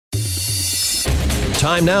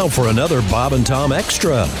Time now for another Bob and Tom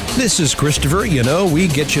Extra. This is Christopher. You know, we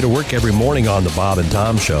get you to work every morning on the Bob and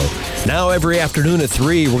Tom Show. Now every afternoon at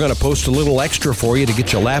 3, we're going to post a little extra for you to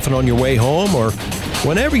get you laughing on your way home or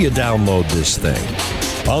whenever you download this thing.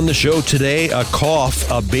 On the show today, a cough,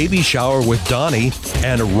 a baby shower with Donnie,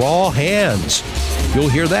 and raw hands. You'll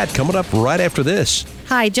hear that coming up right after this.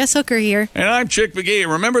 Hi, Jess Hooker here. And I'm Chick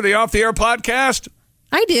McGee. Remember the Off the Air podcast?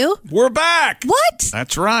 I do. We're back. What?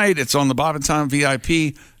 That's right. It's on the Bob and Tom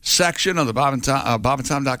VIP section of the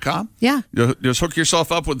bobandtom.com. Yeah. Just hook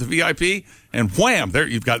yourself up with the VIP, and wham, there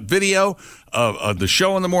you've got video of the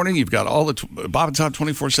show in the morning. You've got all the Bob and Tom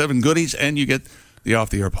 24/7 goodies, and you get the Off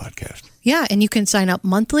the Air podcast. Yeah, and you can sign up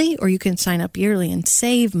monthly or you can sign up yearly and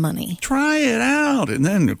save money. Try it out. And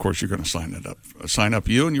then, of course, you're going to sign up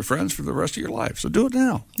you and your friends for the rest of your life. So do it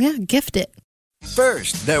now. Yeah, gift it.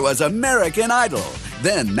 First, there was American Idol,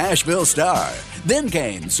 then Nashville Star. Then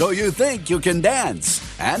came So You Think You Can Dance.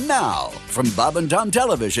 And now, from Bob and Tom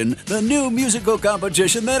Television, the new musical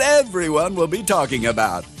competition that everyone will be talking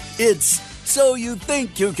about. It's So You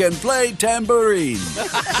Think You Can Play Tambourine.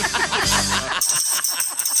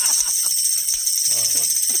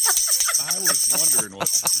 I was wondering what...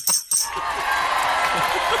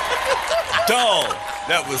 Dog,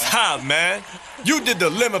 that was hot, man. You did the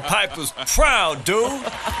Lemon Pipers proud, dude.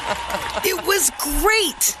 It was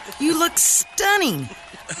great. You look stunning.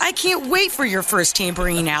 I can't wait for your first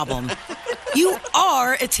tambourine album. You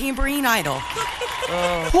are a tambourine idol.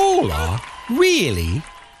 Paula? Really?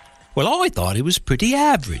 Well, I thought it was pretty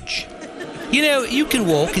average. You know, you can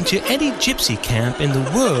walk into any gypsy camp in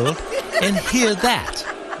the world and hear that.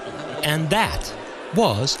 And that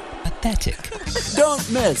was pathetic. Don't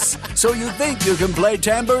miss So You Think You Can Play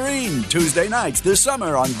Tambourine, Tuesday nights this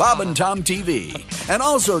summer on Bob and Tom TV. And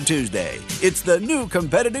also Tuesday, it's the new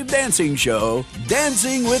competitive dancing show,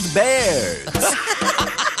 Dancing with Bears.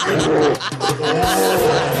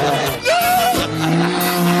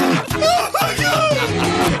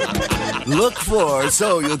 Look for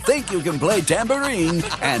So You Think You Can Play Tambourine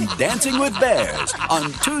and Dancing with Bears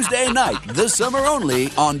on Tuesday night this summer only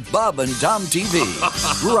on Bob and Tom TV.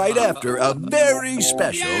 Right after a very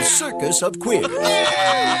special Circus of Queers.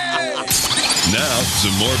 Now,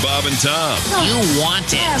 some more Bob and Tom. You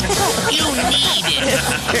want it. You need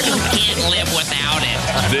it. You can't live without it.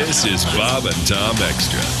 This is Bob and Tom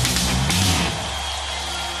Extra.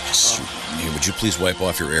 Hey, would you please wipe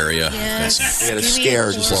off your area? Yes. I got a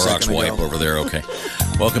scare just a Clorox wipe over there. Okay.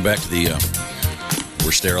 Welcome back to the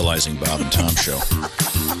We're Sterilizing Bob and Tom show.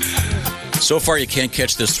 So far, you can't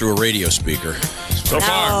catch this through a radio speaker. So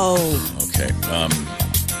far. Okay.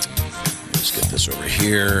 Let's get this over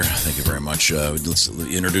here. Thank you very much. Let's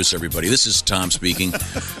introduce everybody. This is Tom speaking.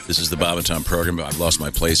 This is the Bob and Tom program. I've lost my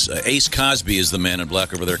place. Ace Cosby is the man in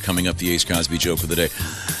black over there coming up, the Ace Cosby joke of the day.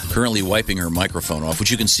 Currently wiping her microphone off, which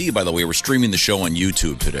you can see, by the way. We're streaming the show on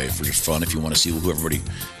YouTube today for just fun if you want to see who everybody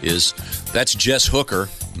is. That's Jess Hooker,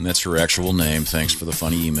 and that's her actual name. Thanks for the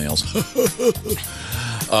funny emails.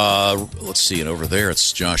 Let's see it over there.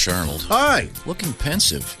 It's Josh Arnold. Hi. Looking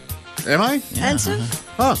pensive. Am I? Yeah, Pensive?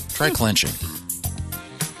 Huh. Try clenching.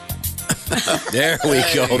 There we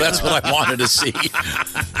go. That's what I wanted to see.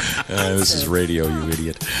 This is radio, you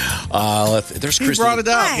idiot. There's He Christy. brought it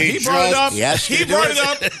up. Hi. He brought it up. Yes, he you brought did. it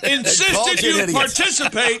up, insisted you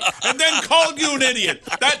participate, and then called you an idiot.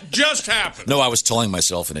 That just happened. No, I was telling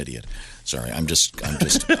myself an idiot. Sorry, I'm just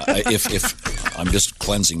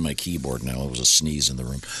cleansing my keyboard now. There was a sneeze in the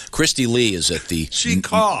room. Christy Lee is at the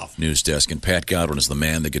news desk, and Pat Godwin is the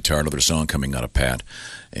man, the guitar to their song coming out of Pat.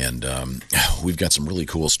 And we've got some really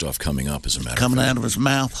cool stuff coming up, as a matter of fact. Coming out of his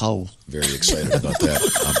mouth hole. Very excited about that.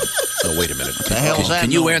 No, wait a minute. The hell's that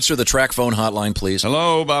Can you noise? answer the track phone hotline, please?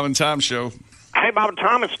 Hello, Bob and Tom Show. Hey, Bob and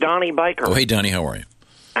Tom, it's Donnie Baker. Oh, hey, Donnie, how are you?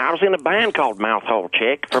 I was in a band called Mouthhole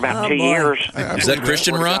Chick for about 2 years. Is that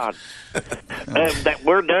Christian rock? That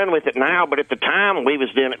we're done with it now, but at the time we was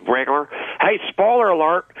doing it regular. Hey, spoiler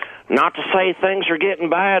alert, not to say things are getting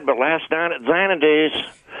bad, but last night at Xanadu's,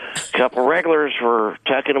 a couple regulars were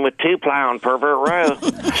tucking them with 2-ply on Pervert Row.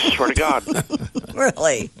 Swear to God.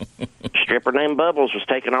 Really? Stripper named Bubbles was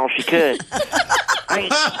taking all she could. Hey,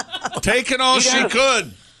 Taking all she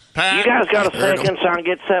could, Pat. you guys got a second so I can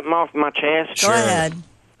get something off my chest? Go ahead.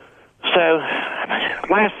 So,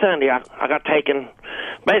 last Sunday, I got taken,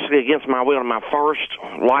 basically against my will, to my first,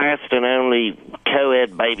 last, and only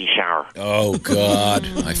co-ed baby shower. Oh, God.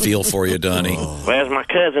 I feel for you, Donnie. Well, as my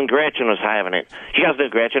cousin Gretchen was having it. You guys do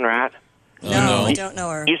Gretchen, right? No. I don't know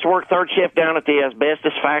her. Used to work third shift down at the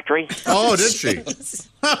asbestos factory. Oh, did she?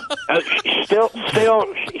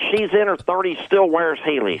 She's in her 30s, still wears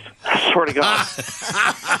Heelys. I swear to God.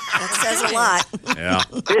 That says a lot. Yeah.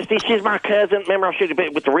 Christy, she's my cousin. Remember, I showed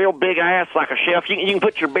you with the real big ass like a shelf. You can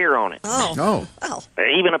put your beer on it. Oh.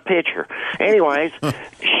 Even a pitcher. Anyways,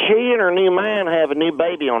 she and her new man have a new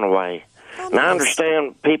baby on the way. And I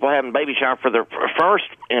understand people having baby shower for their first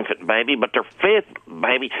infant baby, but their fifth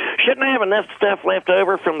baby, shouldn't they have enough stuff left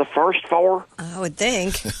over from the first four? I would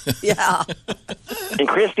think. Yeah. And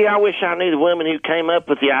Christy, I wish I knew the woman who came up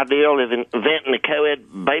with the idea of inventing the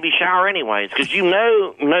co-ed baby shower anyways, because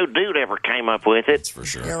no dude ever came up with it. That's for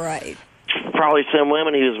sure. You're right. Probably some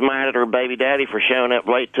woman who was mad at her baby daddy for showing up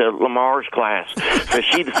late to Lamar's class. So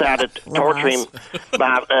she decided to torture him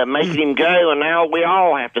by making him go, and now we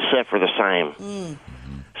all have to suffer the same.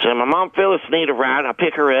 So my mom Phyllis needed a ride. I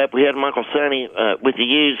pick her up. We had Uncle Sonny with the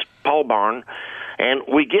used pole barn, and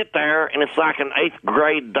we get there, and it's like an 8th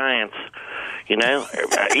grade dance. You know,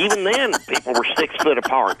 even then, people were 6 foot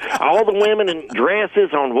apart. All the women in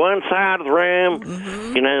dresses on one side of the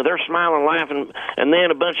room, you know, they're smiling, laughing, and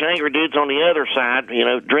then a bunch of angry dudes on the other side, you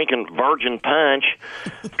know, drinking virgin punch,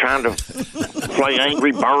 trying to play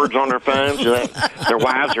Angry Birds on their phones. Their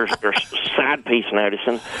wives are side piece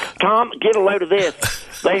noticing. Tom, get a load of this.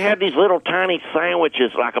 They had these little tiny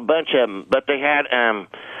sandwiches, like a bunch of them, but they had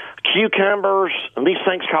cucumbers and these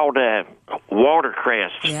things called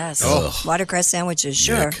watercress. Yes. Watercress sandwiches,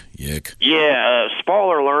 sure. Yuck. Yeah,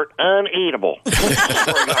 spoiler alert, uneatable.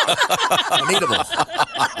 Uneatable.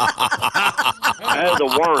 Oh, the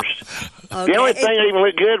worst. Okay. The only thing that even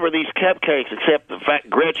looked good were these cupcakes, except the fact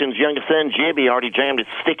Gretchen's youngest son, Jibby, already jammed his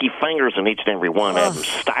sticky fingers in each and every one of them,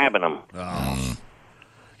 stabbing them.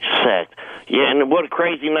 Sucked. Yeah, and what a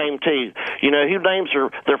crazy name, too. You know, who names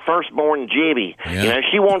their firstborn Jibby? Yeah. You know,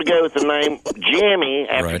 she wanted to go with the name Jimmy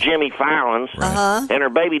after Right. Jimmy Fallon's. And her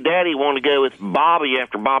baby daddy wanted to go with Bobby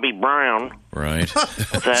after Bobby Brown. Right.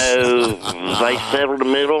 So they settled the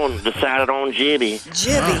middle and decided on Jibby.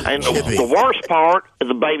 Jibby. And the worst part of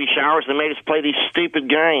the baby showers, they made us play these stupid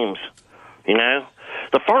games, you know?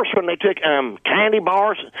 The first one, they took candy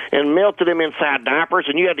bars and melted them inside diapers,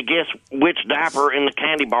 and you had to guess which diaper in the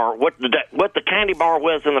candy bar, what the candy bar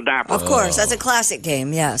was in the diaper. Of course, that's a classic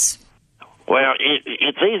game, yes. Well,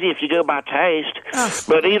 it's easy if you go by taste,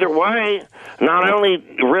 but either way, not only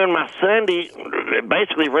ruined my Sunday, it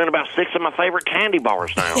basically ruined about 6 of my favorite candy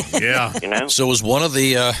bars now. Yeah. You know? So was one of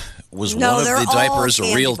the diapers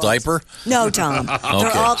a real bars. diaper? No, Tom. They're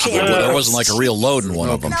all candy Well, bars. there wasn't like a real load in one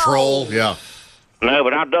of them. Control. Yeah. No,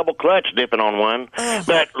 but I double clutch dipping on one.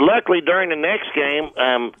 But luckily, during the next game,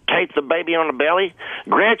 Tate the baby on the belly,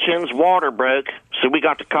 Gretchen's water broke, so we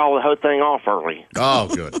got to call the whole thing off early. Oh,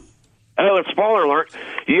 good. Oh, and spoiler alert,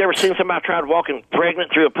 you ever seen somebody try walking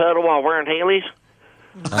pregnant through a puddle while wearing Heelys?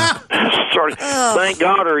 Sorry. Thank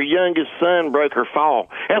God her youngest son broke her fall.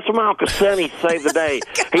 That's why my Uncle Sonny saved the day.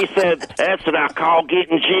 He said, that's what I call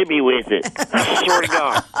getting jibby with it. I swear to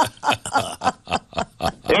God.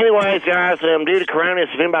 Anyways, guys, due to Corona, if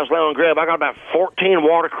anybody's low on grub, I got about 14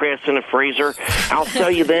 watercress in the freezer. I'll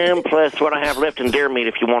sell you them, plus what I have left in deer meat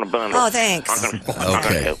if you want a bundle. Oh, thanks.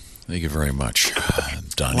 Okay. Thank you very much,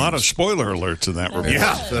 Donnie. A lot of spoiler alerts in that report.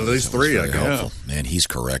 Yeah, at least 3, I guess. Man, he's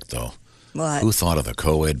correct, though. What? Who thought of the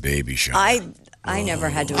co-ed baby shower? I never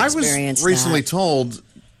had to experience I was recently that. told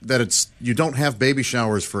that you don't have baby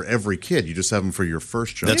showers for every kid. You just have them for your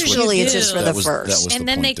first child. Usually it's just for the That first. was And the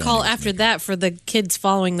then point they call Donnie was after that for the kids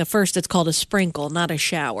following the first, it's called a sprinkle, not a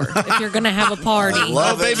shower. If you're going to have a party,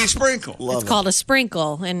 Baby sprinkle. it's called a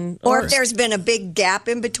sprinkle. Or if there's been a big gap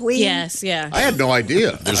in between. Yes, yeah. I had no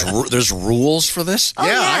idea. There's rules for this? Oh,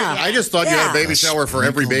 yeah. I just thought you had a baby shower for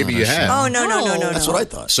every baby you had. Oh, no. That's what I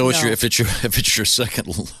thought. So if it's your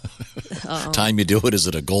second time you do it, is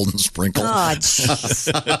it a golden sprinkle? Oh,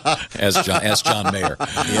 jeez. Ask John Mayer.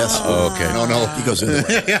 Yes. Okay. No. He goes in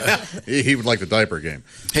the way. He would like the diaper game.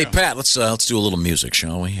 Hey, Pat, let's do a little music,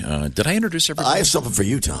 shall we? Did I introduce everybody? I have something for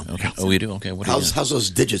you, Tom. Okay. Oh, you do? Okay. What do you How's those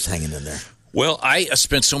digits hanging in there? Well, I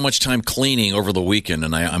spent so much time cleaning over the weekend,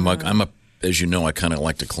 and I'm a as you know, I kind of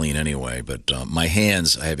like to clean anyway. But my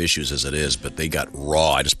hands, I have issues as it is, but they got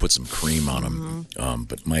raw. I just put some cream on them,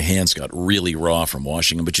 but my hands got really raw from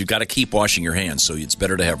washing them. But you've got to keep washing your hands, so it's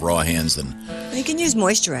better to have raw hands than. You can use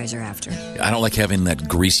moisturizer after. I don't like having that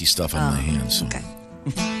greasy stuff on my hands. So. Okay.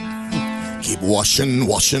 Keep washing.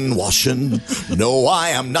 No, I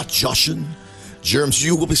am not joshing. Germs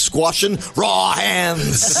you will be squashing. Raw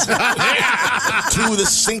hands. To the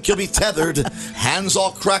sink you'll be tethered. Hands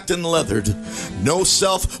all cracked and leathered. No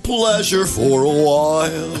self-pleasure for a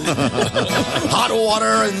while. Hot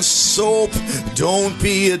water and soap. Don't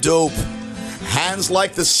be a dope. Hands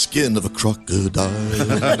like the skin of a crocodile.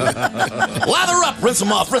 Lather up, rinse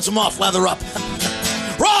them off, lather up.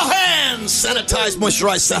 Raw hands, sanitize,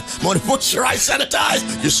 moisturize,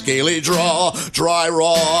 sanitize. Your scaly, dry,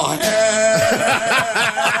 raw hands.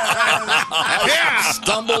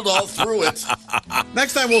 Stumbled all through it.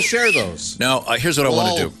 Next time we'll share those. Now, here's what I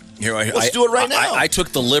want to do. Let's do it right now. I took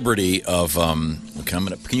the liberty of.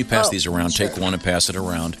 Can you pass these around? Sure. Take one and pass it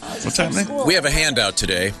around. What's happening? We have a handout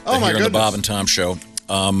today here on the Bob and Tom Show.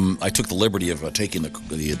 I took the liberty of taking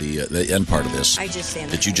the end part of this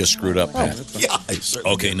that you just screwed up, Pat. Yeah,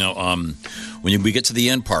 okay, now when we get to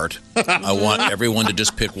the end part, I want everyone to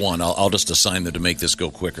just pick one. I'll just assign them to make this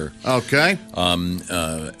go quicker. Okay.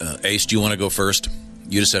 Ace, do you want to go first?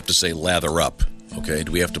 You just have to say lather up. Okay.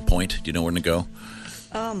 Do we have to point? Do you know where to go?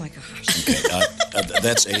 Oh my gosh. Okay,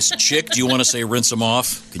 that's Ace. Chick, do you want to say rinse them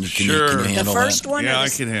off? Can you handle that? The first one? Yeah, or I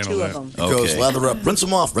can handle two that. of them? It goes lather up, rinse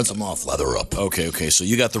them off, lather up. Okay. So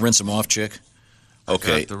you got the rinse them off, Chick?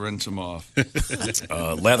 Okay. I got to rinse them off.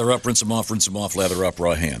 Lather up, rinse them off, lather up,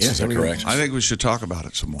 raw hands. Is that correct? I think we should talk about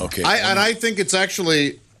it some more. Okay. I think it's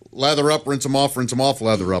actually lather up, rinse them off,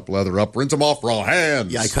 lather up, rinse them off, raw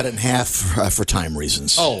hands. Yeah, I cut it in half for time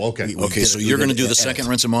reasons. Oh, okay. Okay, so you're going to do the second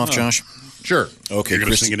rinse them off, Josh? Sure. Okay, You're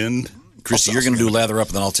going to sing it in? Christy, you're going to do lather up,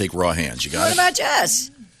 and then I'll take raw hands. You got What it? about Jess?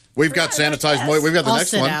 We've got sanitized. We've got the I'll next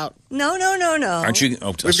sit one. out. No. Aren't you?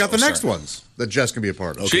 Oh, We've got the next sorry. ones that Jess can be a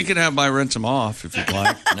part of. She can have my rinse them off if you'd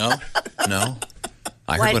like. No.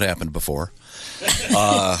 I heard what happened before.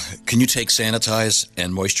 Can you take sanitize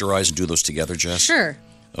and moisturize and do those together, Jess? Sure.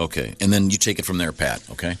 Okay, and then you take it from there, Pat.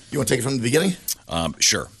 Okay. You want to take it from the beginning?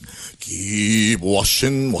 Sure. Keep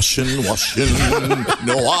washing. No,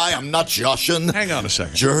 I am not joshing. Hang on a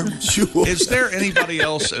second. Germs. Is there anybody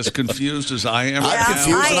else as confused as I am? I'm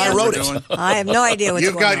confused, and I wrote it. I have no idea what's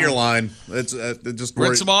You've going on. got your line. It's just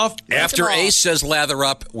Rinse them off? After Ace says lather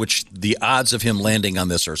up, which the odds of him landing on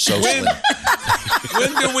this are so slim.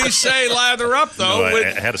 When do we say lather up, though? No,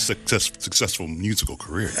 I had a successful musical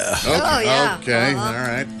career. Okay. All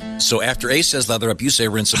right. So after Ace says lather up, you say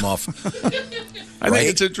rinse them off. I think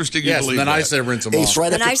it's interesting you Yes, believe and then that. I say rinse them Ace off.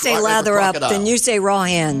 right When after I say lather up, then you say raw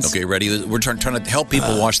hands. Okay, ready? We're trying to help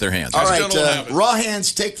people wash their hands. All Still don't right, have it. raw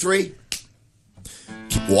hands, take 3.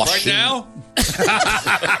 Keep Right washing. now?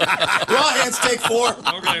 Raw hands, take 4.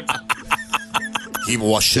 Okay. Keep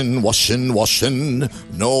washing.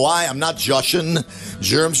 No, I am not joshing.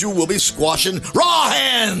 Germs you will be squashing. Raw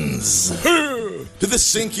hands! To the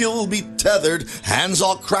sink you'll be tethered. Hands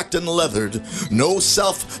all cracked and leathered. No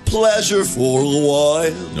self-pleasure for a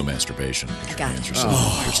while. No masturbation. I got it.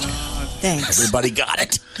 Thanks. Everybody got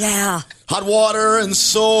it? Yeah. Hot water and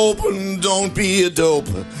soap, and don't be a dope.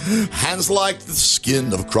 Hands like the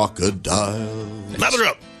skin of a crocodile. Lather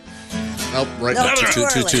up. Nope, right No, now.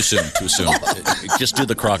 Too soon. Just do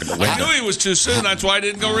the crocodile. I knew he was too soon. That's why I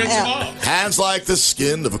didn't go rinse him off. Hands like the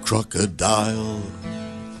skin of a crocodile.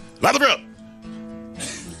 Lather up.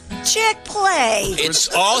 Chick play. It's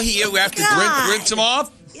all here. We have to Rinse him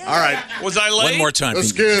off? All right. Was I late? one more time. The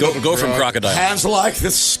skin of a Go from crocodile. Hands like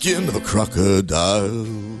the skin of a crocodile.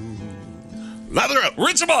 Lather up.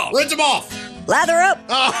 Rinse him off. Rinse them off. Lather up.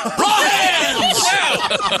 Raw hands!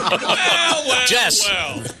 Well, Jess.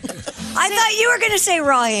 well. I thought you were going to say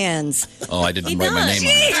raw hands. Oh, I didn't write my name on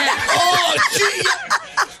it. Oh, gee.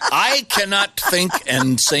 I cannot think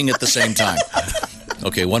and sing at the same time.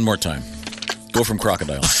 Okay, one more time. Go from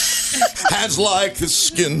crocodile. Hands like the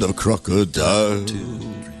skin of a crocodile.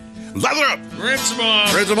 Lather up. Rinse him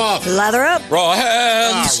off. Rinse them off. Lather up. Raw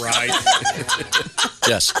hands. All right.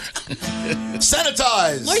 Yes.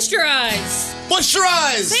 Sanitize. Moisturize.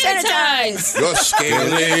 Moisturize. Sanitize. Your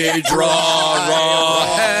scaly, raw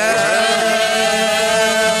hands.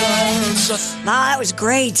 Wow, that was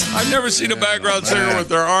great. I've never seen a background singer with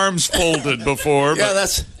their arms folded before. Yeah, But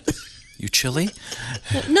that's... You chilly?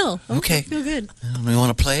 No. Okay. I feel good. We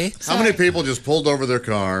want to play? How many people just pulled over their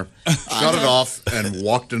car, shut it off, and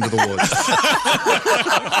walked into the woods?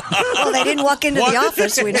 Well, they didn't walk into the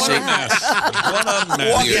office. We don't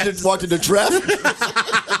know. Walked into traffic.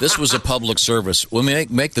 This was a public service. When we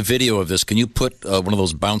make the video of this, can you put one of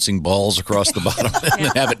those bouncing balls across the bottom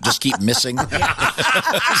and have it just keep missing? Is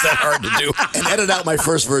that hard to do? And edit out my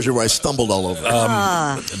first version where I stumbled all over.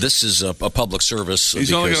 This is a public service.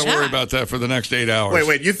 he's only going to worry about that for the next 8 hours.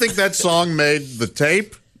 Wait. You think that song made the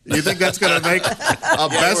tape? You think that's going to make a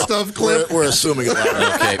best of clip? We're assuming it.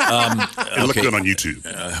 Okay. It looked good on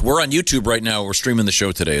YouTube. We're on YouTube right now. We're streaming the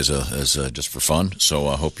show today as just for fun. So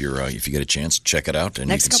I hope if you get a chance, check it out and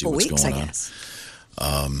Next you can see couple what's weeks, going I on. guess.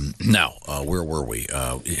 Now, where were we?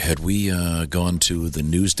 Had we gone to the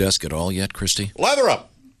news desk at all yet, Christy? Lather up.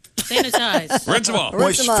 Sanitize. Rinse them off.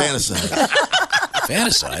 Moist Rinse 'em off. fantasize.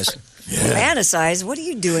 Fantasize? Fantasize? What are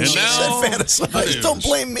you doing? And here? now- Fantasize. Don't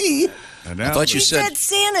blame me. And I now thought you He said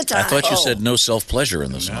said sanitize. I thought you said no self-pleasure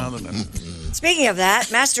in the song. Speaking of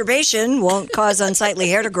that, masturbation won't cause unsightly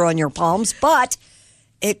hair to grow on your palms, but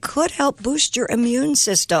it could help boost your immune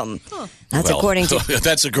system. That's according to...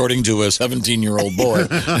 That's according to a 17-year-old boy.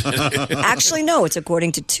 Actually, no. It's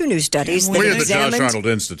according to 2 new studies that We're at the Josh examined Arnold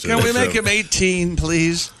Institute. Can we make him 18,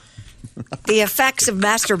 please? the effects of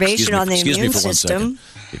masturbation on the Excuse me immune for 1 system. second.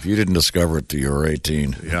 If you didn't discover it till you were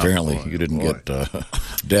 18, apparently you didn't get.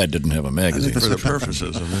 Dad didn't have a magazine. For the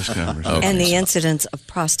purposes of this conversation. And the incidence of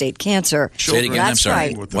prostate cancer. Say it again. I'm That's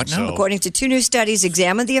sorry. right. What now? According to 2 new studies,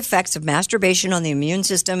 examined the effects of masturbation on the immune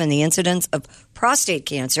system and the incidence of prostate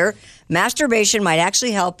cancer. Masturbation might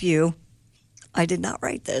actually help you. I did not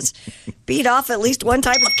write this. Beat off at least one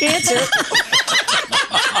type of cancer.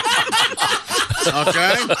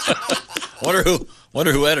 Okay.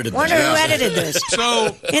 Wonder who edited this.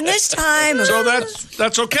 So in this time, so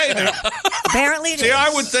that's okay now. Apparently, See, I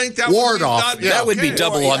would think that Ward would be off. not- That would be okay.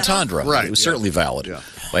 double entendre. Right, It was certainly valid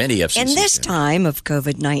by any FCC. in this time of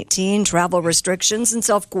COVID-19, travel restrictions and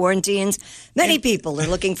self-quarantines, many people are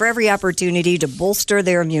looking for every opportunity to bolster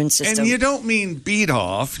their immune system. And you don't mean beat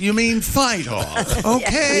off, you mean fight off.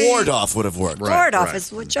 Okay. Ward off would have worked. Ward off is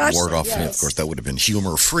what Josh Ward said, off, yes. of course, that would have been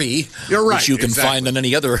humor-free. You're right, Which you can exactly. find on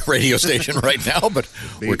any other radio station right now, but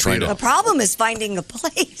we're trying The to... problem is finding a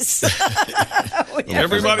place. Everybody's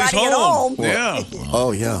Everybody at home. home. Yeah.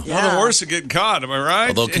 Oh, yeah. Well, the worst of getting caught, am I right?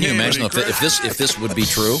 Although, can you imagine Anybody if this would be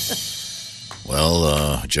true?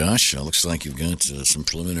 Well, Josh, it looks like you've got some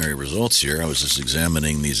preliminary results here. I was just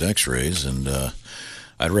examining these X-rays, and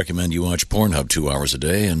I'd recommend you watch Pornhub 2 hours a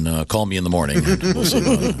day and call me in the morning. And we'll see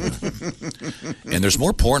and there's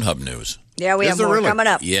more Pornhub news. Yeah, we Is have there more really? coming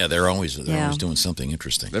up. Yeah, they're always Yeah. doing something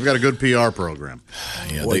interesting. They've got a good PR program.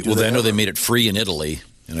 Yeah, Boy, I know they made it free in Italy,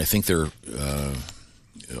 and I think they're.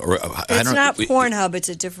 It's not Pornhub. It's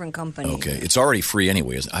a different company. Okay, it's already free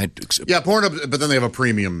anyway. Yeah, Pornhub, but then they have a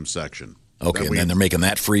premium section. Okay, and then they're making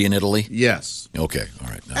that free in Italy? Yes. Okay, all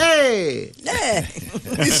right. Hey!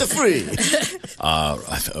 It's a free.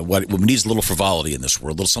 What needs a little frivolity in this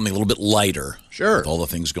world, something a little bit lighter. Sure. With all the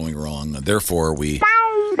things going wrong. Therefore, we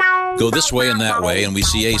go this way and that way, and we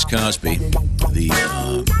see Ace Cosby,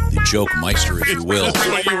 the joke meister, if you will. That's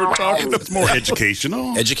what you were talking about. It's more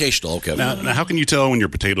educational. Educational, okay. Now, how can you tell when your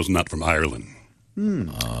potato's not from Ireland?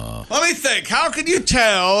 Let me think. How can you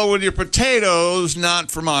tell when your potato's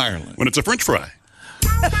not from Ireland? When it's a French fry.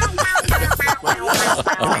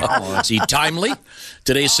 See, timely.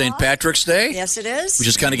 Today's St. Patrick's Day. Yes, it is. Which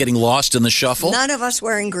is kind of getting lost in the shuffle. None of us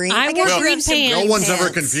wearing green. I guess wore you green have some pants. No one's ever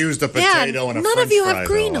pants. confused a Yeah, potato and a none French of you fry, have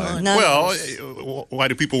green though, on. None of Well, us. why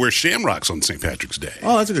do people wear shamrocks on St. Patrick's Day?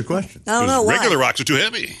 Oh, that's a good question. I don't know why. Regular rocks are too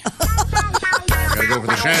heavy. Gotta go for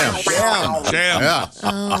the sham. Jam. Yeah.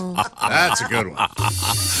 Oh. That's a good one.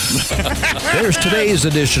 There's today's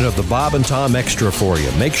edition of the Bob and Tom Extra for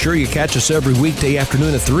you. Make sure you catch us every weekday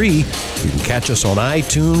afternoon at 3. You can catch us on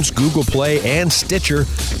iTunes, Google Play, and Stitcher.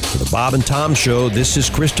 For the Bob and Tom Show, this is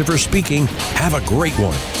Christopher speaking. Have a great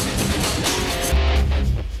one.